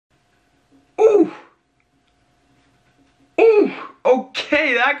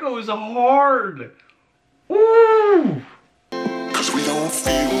Okay, that goes hard. Ooh. Cause we don't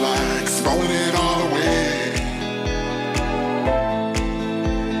feel like throwing it all away.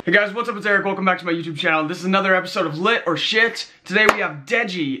 Hey guys, what's up? It's Eric. Welcome back to my YouTube channel. This is another episode of Lit or Shit. Today we have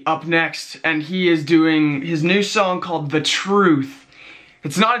Deji up next, and he is doing his new song called The Truth.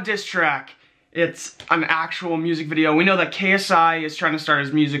 It's not a diss track. It's an actual music video. We know that KSI is trying to start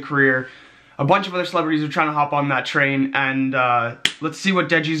his music career. A bunch of other celebrities are trying to hop on that train, and let's see what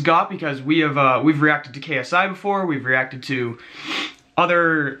Deji's got, because we've reacted to KSI before, we've reacted to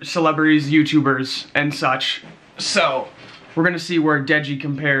other celebrities, YouTubers, and such. So, we're gonna see where Deji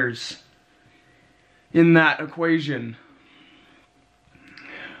compares in that equation.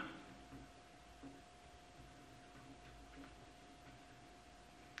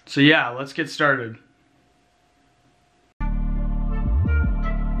 So yeah, let's get started.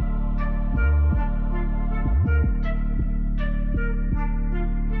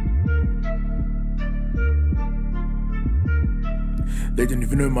 They don't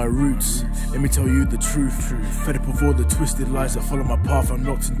even know my roots. Let me tell you the truth. Fed up of all the twisted lies that follow my path. I'm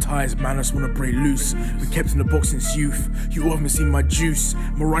locked in ties, man, I just wanna break loose. Been kept in the box since youth. You all haven't seen my juice.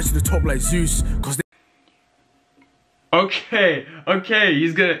 I'm a rise to the top like Zeus. Cause they Okay,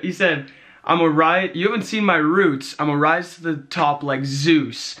 he said, you haven't seen my roots, I'm a rise to the top like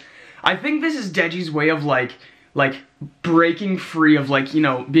Zeus. I think this is Deji's way of like breaking free of, like, you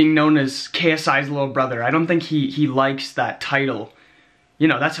know, being known as KSI's little brother. I don't think he likes that title. You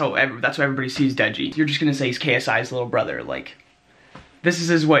know, that's how everybody sees Deji. You're just gonna say he's KSI's little brother, like, this is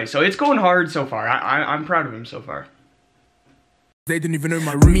his way. So it's going hard so far. I'm proud of him so far. They don't even know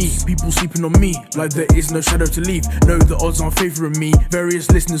my roots. People sleeping on me like there is no shadow to leave. No, the odds aren't favoring me. Various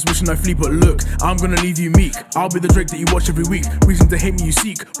listeners wishing I flee, but look, I'm gonna leave you meek. I'll be the Drake that you watch every week. Reason to hate me you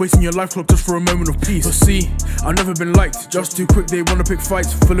seek, wasting your life clock just for a moment of peace. But see, I've never been liked, just too quick they wanna pick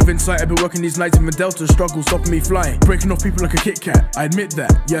fights. Full of insight, I've been working these nights in my Delta, struggle stopping me flying. Breaking off people like a Kit Kat, I admit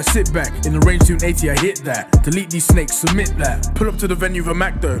that. Yeah, I sit back, in the range to an 80 I hit that. Delete these snakes, submit that. Pull up to the venue of a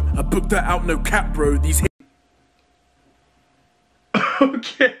Mac though, I booked that out, no cap bro. These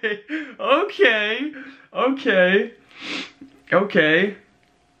Okay.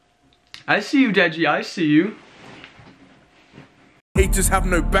 I see you, Deji, I see you. haters have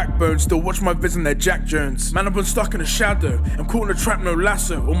no backbone, still watch my vids and they're Jack Jones. Man, I've been stuck in a shadow, I'm caught in a trap, no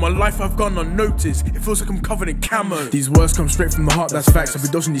lasso. All my life I've gone unnoticed, it feels like I'm covered in camo. These words come straight from the heart, that's facts. I've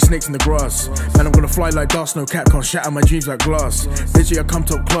been dodging these snakes in the grass. Man, I'm gonna fly like dust, no cat can't shatter my dreams like glass. Deji, I come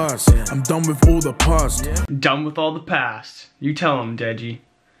top class, I'm done with all the past. Done with all the past. You tell him, Deji.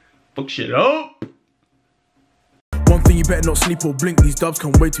 Fuck shit up. One thing, you better not sleep or blink, these dubs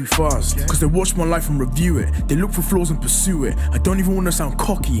come way too fast. Cause they watch my life and review it, they look for flaws and pursue it. I don't even wanna sound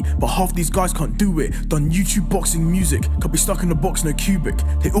cocky, but half these guys can't do it. Done YouTube boxing music, can't be stuck in a box, no cubic.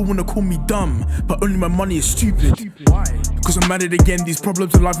 They all wanna call me dumb, but only my money is stupid. Why? Cause I'm at it again, these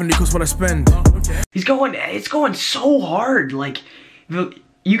problems are life and they cost what I spend. It's going so hard, like,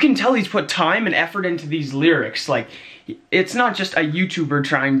 you can tell he's put time and effort into these lyrics. Like, it's not just a YouTuber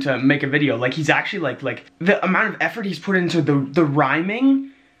trying to make a video. Like, he's actually like the amount of effort he's put into the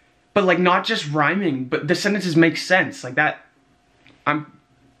rhyming, but like not just rhyming, but the sentences make sense. Like that, I'm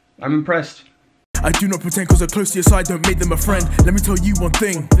impressed. I do not pretend cause they're close to your side, don't make them a friend. Let me tell you one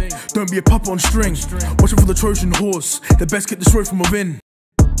thing, don't be a puppet on string. Watch out for the Trojan horse, the best get destroyed from within.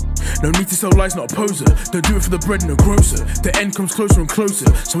 No need to sell lies, not a poser. Don't do it for the bread, no grocer. The end comes closer and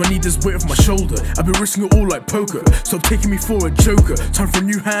closer, so I need this weight off my shoulder. I've been risking it all like poker, stop taking me for a joker. Time for a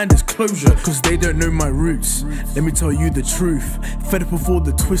new hand is closure, cause they don't know my roots. Let me tell you the truth. Fed up of all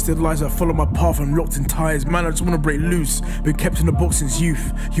the twisted lies that follow my path, I'm locked in ties. Man, I just wanna break loose. Been kept in a box since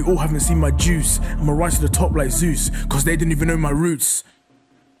youth. You all haven't seen my juice. I'm a rise to the top like Zeus, cause they don't even know my roots.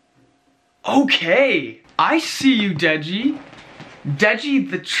 Okay, I see you, Deji.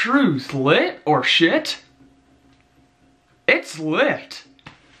 Deji, The Truth, lit or shit? It's lit.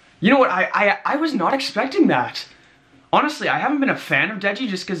 You know what, I was not expecting that. Honestly, I haven't been a fan of Deji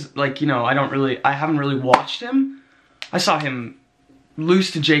just cause, like, you know, I haven't really watched him. I saw him lose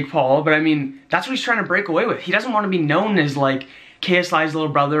to Jake Paul, but I mean, that's what he's trying to break away with. He doesn't want to be known as like KSI's little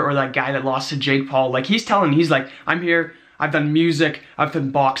brother or that guy that lost to Jake Paul. Like, he's like, I'm here, I've done music, I've done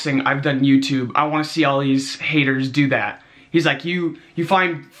boxing, I've done YouTube. I want to see all these haters do that. He's like, you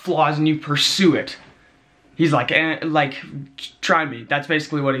find flaws and you pursue it. He's like, try me. That's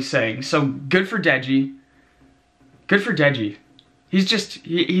basically what he's saying. So good for Deji. Good for Deji.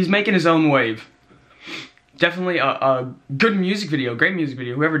 He's making his own wave. Definitely a good music video, great music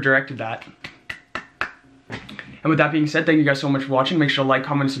video, whoever directed that. And with that being said, thank you guys so much for watching. Make sure to like,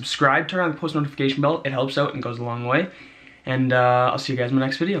 comment, and subscribe. Turn on the post notification bell. It helps out and goes a long way. And I'll see you guys in my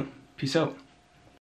next video. Peace out.